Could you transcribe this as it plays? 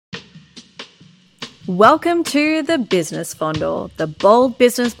Welcome to The Business Fondle, the bold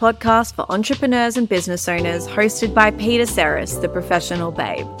business podcast for entrepreneurs and business owners, hosted by Peter Saris, the professional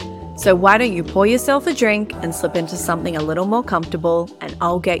babe. So why don't you pour yourself a drink and slip into something a little more comfortable, and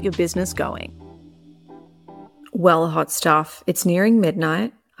I'll get your business going. Well, hot stuff. It's nearing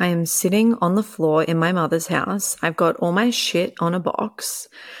midnight. I am sitting on the floor in my mother's house. I've got all my shit on a box,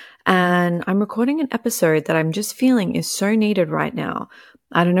 and I'm recording an episode that I'm just feeling is so needed right now.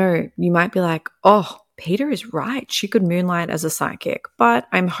 I don't know, you might be like, oh, Peter is right. She could moonlight as a psychic. But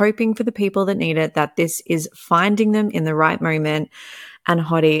I'm hoping for the people that need it that this is finding them in the right moment. And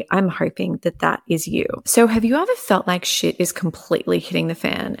hottie, I'm hoping that that is you. So have you ever felt like shit is completely hitting the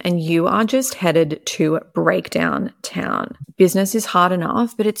fan and you are just headed to breakdown town? Business is hard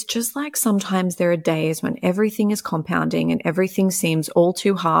enough, but it's just like sometimes there are days when everything is compounding and everything seems all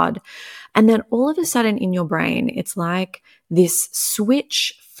too hard. And then all of a sudden in your brain, it's like this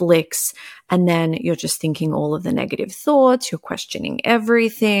switch flicks and then you're just thinking all of the negative thoughts, you're questioning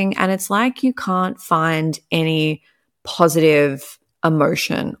everything, and it's like you can't find any positive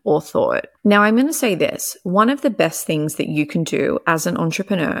emotion or thought. Now, I'm going to say this. One of the best things that you can do as an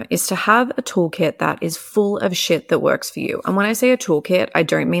entrepreneur is to have a toolkit that is full of shit that works for you. And when I say a toolkit, I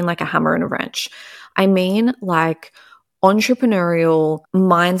don't mean like a hammer and a wrench. I mean like entrepreneurial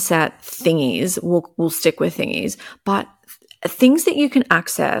mindset thingies. We'll stick with thingies, but things that you can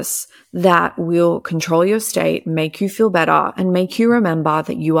access that will control your state, make you feel better, and make you remember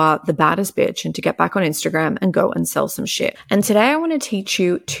that you are the baddest bitch and to get back on Instagram and go and sell some shit. And today I want to teach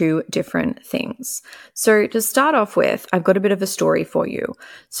you two different things. So to start off with, I've got a bit of a story for you.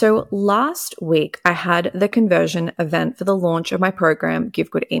 So last week I had the conversion event for the launch of my program,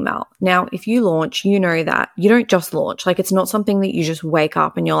 Give Good Email. Now, if you launch, you know that you don't just launch. Like, it's not something that you just wake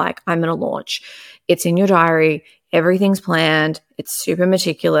up and you're like, I'm going to launch. It's in your diary. Everything's planned. It's super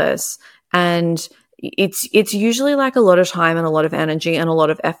meticulous. And it's usually like a lot of time and a lot of energy and a lot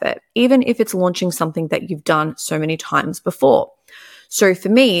of effort, even if it's launching something that you've done so many times before. So for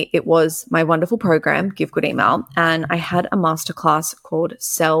me, it was my wonderful program, Give Good Email, and I had a masterclass called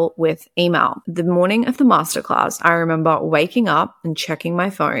Sell with Email. The morning of the masterclass, I remember waking up and checking my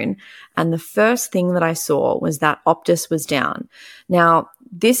phone, and the first thing that I saw was that Optus was down. Now,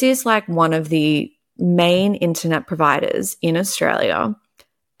 this is like one of the main internet providers in Australia,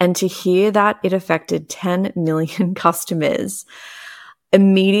 and to hear that it affected 10 million customers,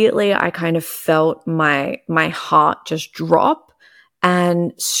 immediately I kind of felt my heart just drop,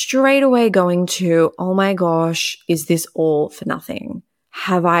 and straight away going to, oh my gosh, is this all for nothing?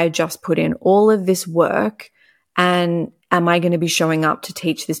 Have I just put in all of this work, and am I going to be showing up to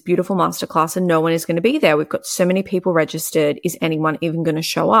teach this beautiful masterclass and no one is going to be there? We've got so many people registered. Is anyone even going to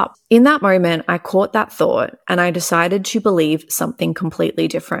show up? In that moment, I caught that thought and I decided to believe something completely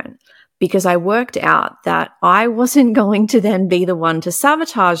different, because I worked out that I wasn't going to then be the one to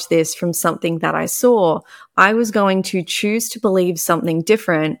sabotage this from something that I saw. I was going to choose to believe something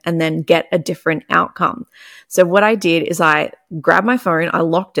different and then get a different outcome. So what I did is I grabbed my phone, I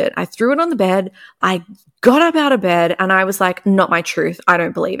locked it, I threw it on the bed, I got up out of bed and I was like, not my truth. I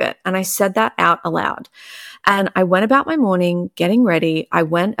don't believe it. And I said that out aloud. And I went about my morning getting ready. I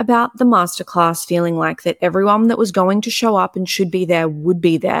went about the masterclass feeling like that everyone that was going to show up and should be there would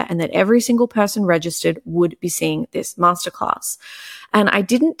be there, and that every single person registered would be seeing this masterclass. And I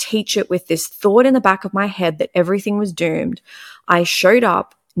didn't teach it with this thought in the back of my head that everything was doomed. I showed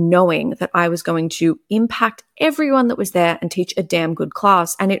up knowing that I was going to impact everyone that was there and teach a damn good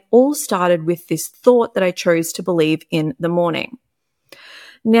class. And it all started with this thought that I chose to believe in the morning.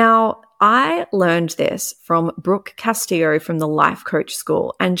 Now, I learned this from Brooke Castillo from the Life Coach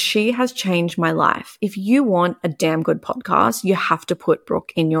School, and she has changed my life. If you want a damn good podcast, you have to put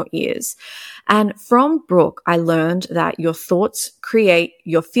Brooke in your ears. And from Brooke, I learned that your thoughts create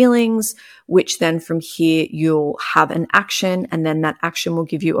your feelings, which then from here you'll have an action, and then that action will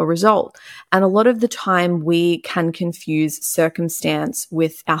give you a result. And a lot of the time we can confuse circumstance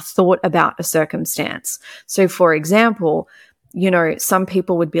with our thought about a circumstance. So for example, you know, some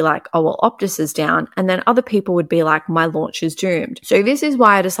people would be like, oh, well, Optus is down. And then other people would be like, my launch is doomed. So this is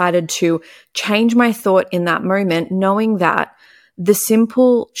why I decided to change my thought in that moment, knowing that the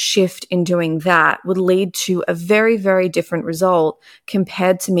simple shift in doing that would lead to a very, very different result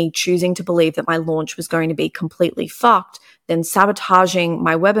compared to me choosing to believe that my launch was going to be completely fucked, then sabotaging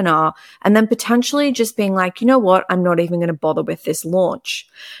my webinar, and then potentially just being like, you know what, I'm not even going to bother with this launch.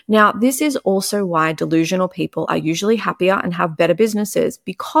 Now, this is also why delusional people are usually happier and have better businesses,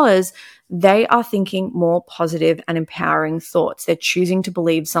 because they are thinking more positive and empowering thoughts. They're choosing to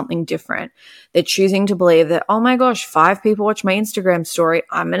believe something different. They're choosing to believe that, oh my gosh, 5 people watch my Instagram story,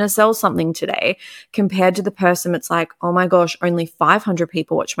 I'm going to sell something today, compared to the person that's like, oh my gosh, only 500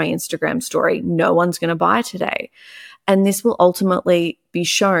 people watch my Instagram story, no one's going to buy today. And this will ultimately be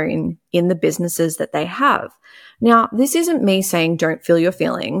shown in the businesses that they have. Now, this isn't me saying don't feel your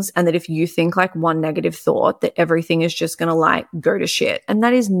feelings and that if you think like one negative thought that everything is just going to like go to shit. And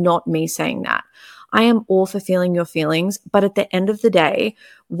that is not me saying that. I am all for feeling your feelings, but at the end of the day,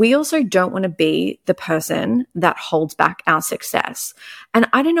 we also don't want to be the person that holds back our success. And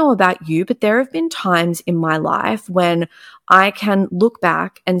I don't know about you, but there have been times in my life when I can look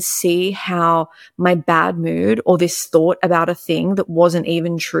back and see how my bad mood or this thought about a thing that wasn't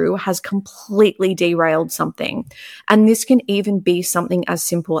even true has completely derailed something. And this can even be something as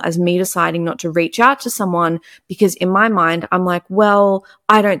simple as me deciding not to reach out to someone because in my mind, I'm like, well,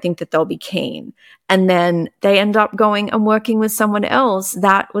 I don't think that they'll be keen. And then they end up going and working with someone else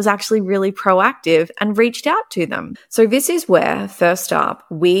that was actually really proactive and reached out to them. So this is where, first up,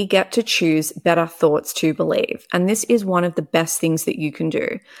 we get to choose better thoughts to believe. And this is one of the best things that you can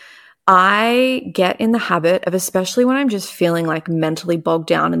do. I get in the habit of, especially when I'm just feeling like mentally bogged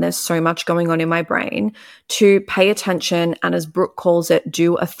down and there's so much going on in my brain, to pay attention and, as Brooke calls it,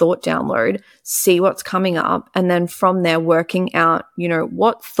 do a thought download, see what's coming up, and then from there working out,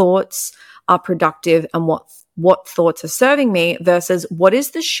 what thoughts are productive and what thoughts are serving me versus what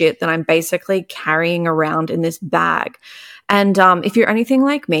is the shit that I'm basically carrying around in this bag. And if you're anything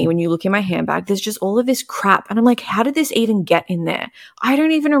like me, when you look in my handbag, there's just all of this crap. And I'm like, how did this even get in there? I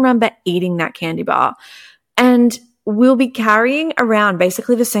don't even remember eating that candy bar. And we'll be carrying around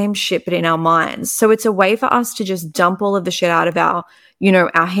basically the same shit, but in our minds. So it's a way for us to just dump all of the shit out of our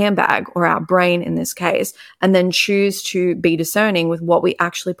handbag or our brain in this case, and then choose to be discerning with what we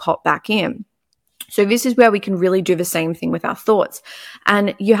actually pop back in. So this is where we can really do the same thing with our thoughts.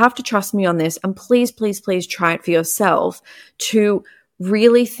 And you have to trust me on this. And please, please, please try it for yourself to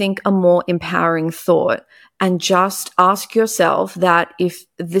really think a more empowering thought and just ask yourself that if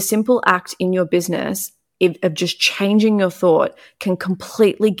the simple act in your business of just changing your thought can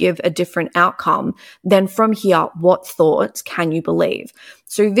completely give a different outcome, then from here, what thoughts can you believe?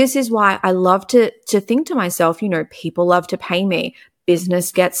 So this is why I love to think to myself, people love to pay me.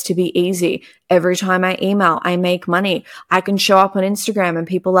 Business gets to be easy. Every time I email, I make money. I can show up on Instagram and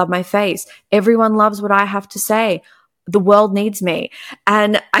people love my face. Everyone loves what I have to say. The world needs me.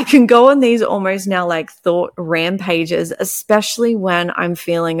 And I can go on these almost now like thought rampages, especially when I'm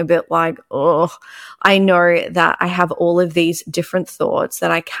feeling a bit like, oh, I know that I have all of these different thoughts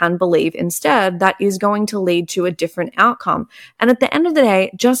that I can believe instead that is going to lead to a different outcome. And at the end of the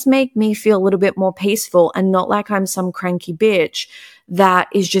day, just make me feel a little bit more peaceful and not like I'm some cranky bitch that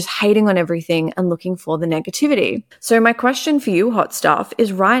is just hating on everything and looking for the negativity. So my question for you, hot stuff,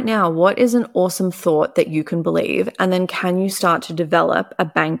 is right now, what is an awesome thought that you can believe? And then can you start to develop a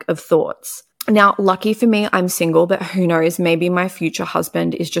bank of thoughts? Now, lucky for me, I'm single, but who knows, maybe my future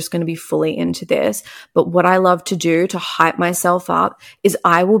husband is just going to be fully into this. But what I love to do to hype myself up is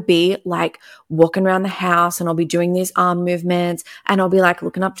I will be like walking around the house and I'll be doing these arm movements and I'll be like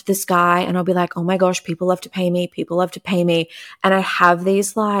looking up to the sky and I'll be like, oh my gosh, people love to pay me. People love to pay me. And I have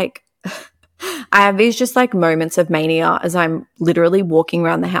these just like moments of mania as I'm literally walking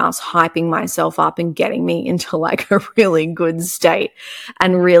around the house, hyping myself up and getting me into like a really good state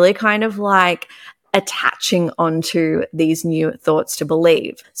and really kind of like attaching onto these new thoughts to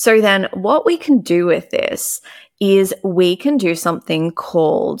believe. So then what we can do with this is we can do something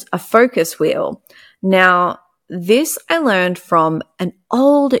called a focus wheel. Now, this I learned from an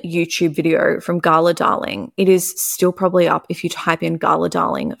old YouTube video from Gala Darling. It is still probably up if you type in Gala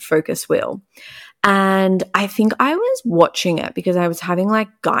Darling focus wheel. And I think I was watching it because I was having like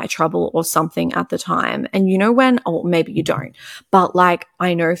guy trouble or something at the time. And maybe you don't, but like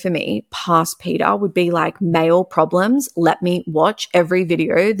I know for me, past Peter would be like male problems. Let me watch every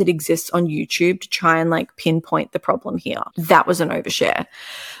video that exists on YouTube to try and like pinpoint the problem here. That was an overshare.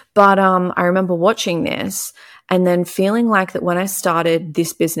 But I remember watching this and then feeling like that when I started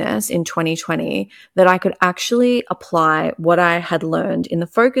this business in 2020, that I could actually apply what I had learned in the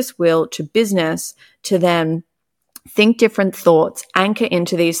focus wheel to business to then think different thoughts, anchor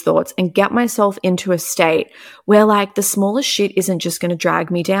into these thoughts and get myself into a state where like the smallest shit isn't just going to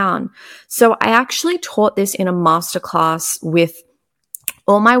drag me down. So I actually taught this in a masterclass with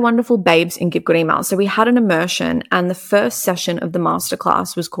all my wonderful babes in Give Good Email. So we had an immersion, and the first session of the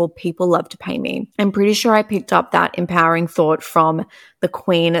masterclass was called People Love to Pay Me. I'm pretty sure I picked up that empowering thought from the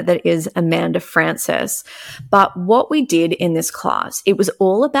queen that is Amanda Francis. But what we did in this class, it was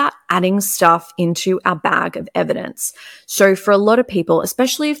all about adding stuff into our bag of evidence. So for a lot of people,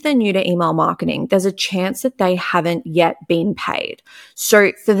 especially if they're new to email marketing, there's a chance that they haven't yet been paid.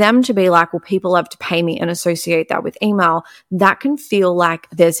 So for them to be like, well, people love to pay me and associate that with email, that can feel like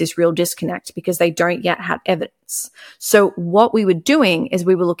there's this real disconnect because they don't yet have evidence. So what we were doing is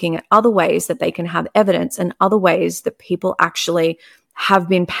we were looking at other ways that they can have evidence and other ways that people actually have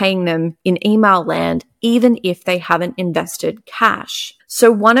been paying them in email land, even if they haven't invested cash.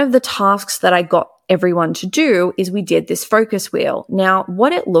 So one of the tasks that I got everyone to do is we did this focus wheel. Now,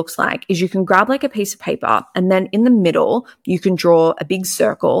 what it looks like is you can grab like a piece of paper, and then in the middle, you can draw a big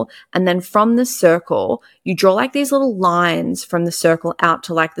circle. And then from the circle, you draw like these little lines from the circle out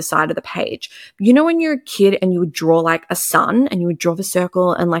to like the side of the page. You know, when you're a kid and you would draw like a sun and you would draw the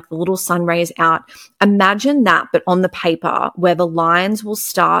circle and like the little sun rays out, imagine that, but on the paper where the lines will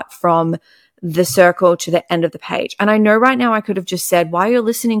start from the circle to the end of the page. And I know right now I could have just said, while you're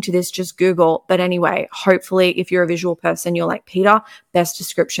listening to this, just Google. But anyway, hopefully if you're a visual person, you're like, Peter, best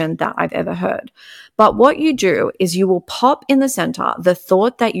description that I've ever heard. But what you do is you will pop in the center the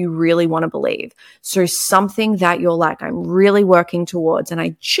thought that you really want to believe. So something that you're like, I'm really working towards, and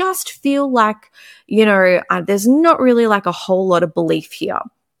I just feel like, there's not really like a whole lot of belief here.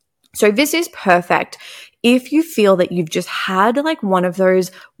 So this is perfect if you feel that you've just had like one of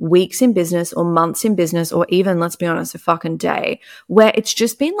those weeks in business or months in business, or even, let's be honest, a fucking day, where it's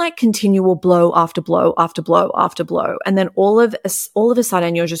just been like continual blow after blow after blow after blow. And then all of a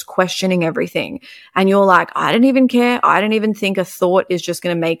sudden you're just questioning everything. And you're like, I don't even care. I don't even think a thought is just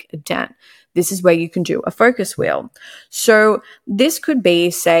going to make a dent. This is where you can do a focus wheel. So this could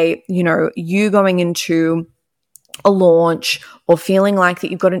be, say, you going into a launch, or feeling like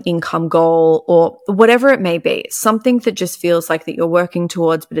that you've got an income goal, or whatever it may be, something that just feels like that you're working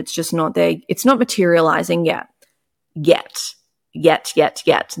towards, but it's just not there. It's not materializing yet. That's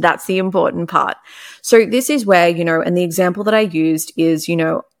the important part. So this is where, and the example that I used is,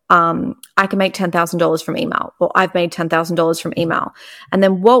 I can make $10,000 from email, or I've made $10,000 from email. And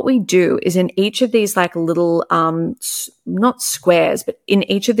then what we do is in each of these like little, not squares, but in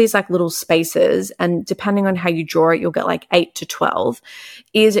each of these like little spaces, and depending on how you draw it, you'll get like 8 to 12,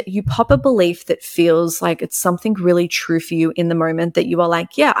 is you pop a belief that feels like it's something really true for you in the moment, that you are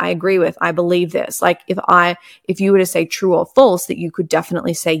like, yeah, I agree with, I believe this. Like if you were to say true or false, that you could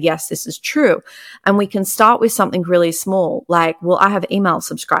definitely say, yes, this is true. And we can start with something really small, like, well, I have email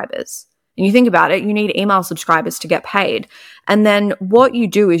subscribers. And you think about it, you need email subscribers to get paid. And then what you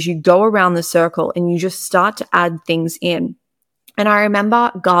do is you go around the circle and you just start to add things in. And I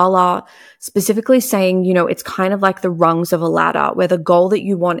remember Gala specifically saying, it's kind of like the rungs of a ladder, where the goal that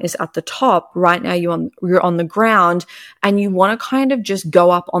you want is at the top. Right now you're on the ground, and you want to kind of just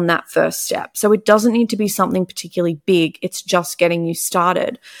go up on that first step. So it doesn't need to be something particularly big. It's just getting you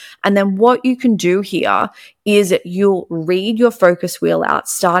started. And then what you can do here is you'll read your focus wheel out,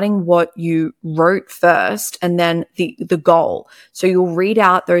 starting what you wrote first, and then the goal. So you'll read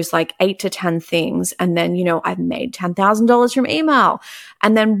out those like 8 to 10 things, and then, I've made $10,000 from email.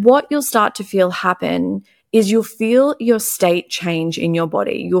 And then what you'll start to feel happen is you'll feel your state change in your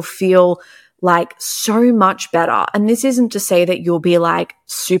body. You'll feel like so much better. And this isn't to say that you'll be like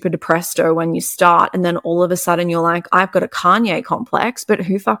super depresto when you start, and then all of a sudden you're like, I've got a Kanye complex, but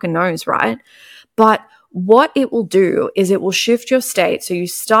who fucking knows, right? But what it will do is it will shift your state so you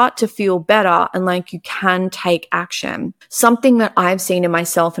start to feel better and like you can take action. Something that I've seen in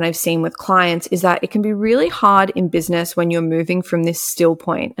myself and I've seen with clients is that it can be really hard in business when you're moving from this still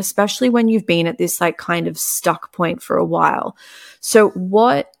point, especially when you've been at this like kind of stuck point for a while. So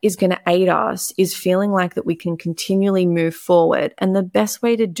what is going to aid us is feeling like that we can continually move forward. And the best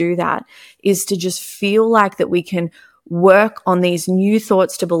way to do that is to just feel like that we can work on these new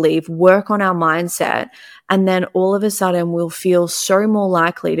thoughts to believe, work on our mindset, and then all of a sudden we'll feel so more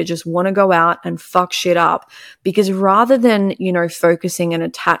likely to just want to go out and fuck shit up. Because rather than, focusing and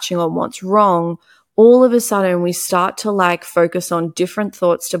attaching on what's wrong, all of a sudden we start to like focus on different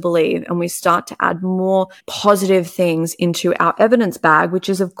thoughts to believe, and we start to add more positive things into our evidence bag, which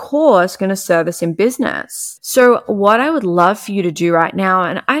is of course going to serve us in business. So what I would love for you to do right now,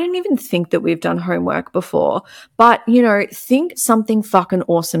 and I don't even think that we've done homework before, but think something fucking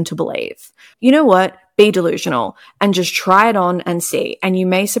awesome to believe. You know what? Be delusional and just try it on and see. And you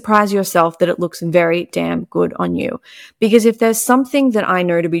may surprise yourself that it looks very damn good on you. Because if there's something that I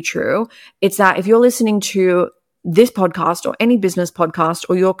know to be true, it's that if you're listening to this podcast or any business podcast,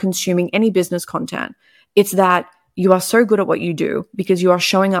 or you're consuming any business content. It's that you are so good at what you do because you are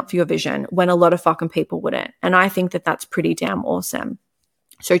showing up for your vision when a lot of fucking people wouldn't. And I think that that's pretty damn awesome.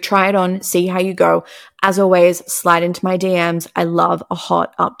 So try it on, see how you go. As always, slide into my DMs. I love a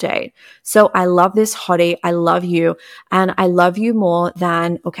hot update. So I love this hottie. I love you. And I love you more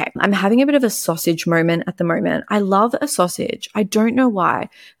than, okay, I'm having a bit of a sausage moment at the moment. I love a sausage. I don't know why.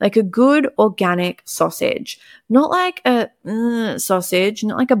 Like a good organic sausage. Not like a sausage,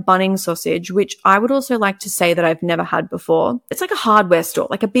 not like a Bunnings sausage, which I would also like to say that I've never had before. It's like a hardware store,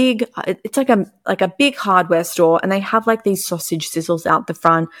 like a big, it's like a big hardware store, and they have like these sausage sizzles out the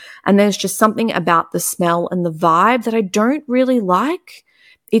front. And there's just something about the smell and the vibe that I don't really like.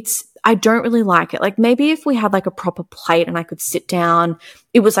 I don't really like it. Like maybe if we had like a proper plate and I could sit down,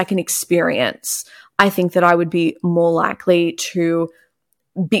 it was like an experience. I think that I would be more likely to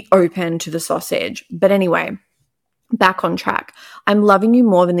be open to the sausage. But anyway, back on track. I'm loving you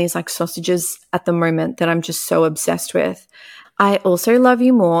more than these like sausages at the moment that I'm just so obsessed with. I also love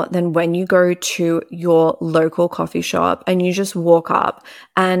you more than when you go to your local coffee shop and you just walk up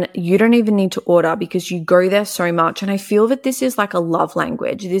and you don't even need to order because you go there so much. And I feel that this is like a love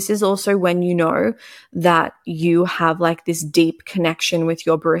language. This is also when you know that you have like this deep connection with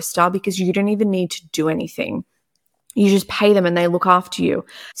your barista because you don't even need to do anything. You just pay them and they look after you.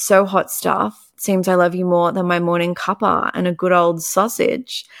 So hot stuff. Seems I love you more than my morning cuppa and a good old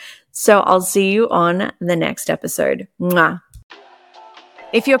sausage. So I'll see you on the next episode. Mwah.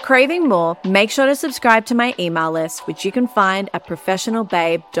 If you're craving more, make sure to subscribe to my email list, which you can find at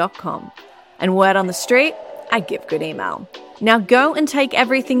professionalbabe.com. And word on the street, I give good email. Now go and take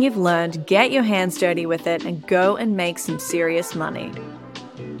everything you've learned, get your hands dirty with it, and go and make some serious money.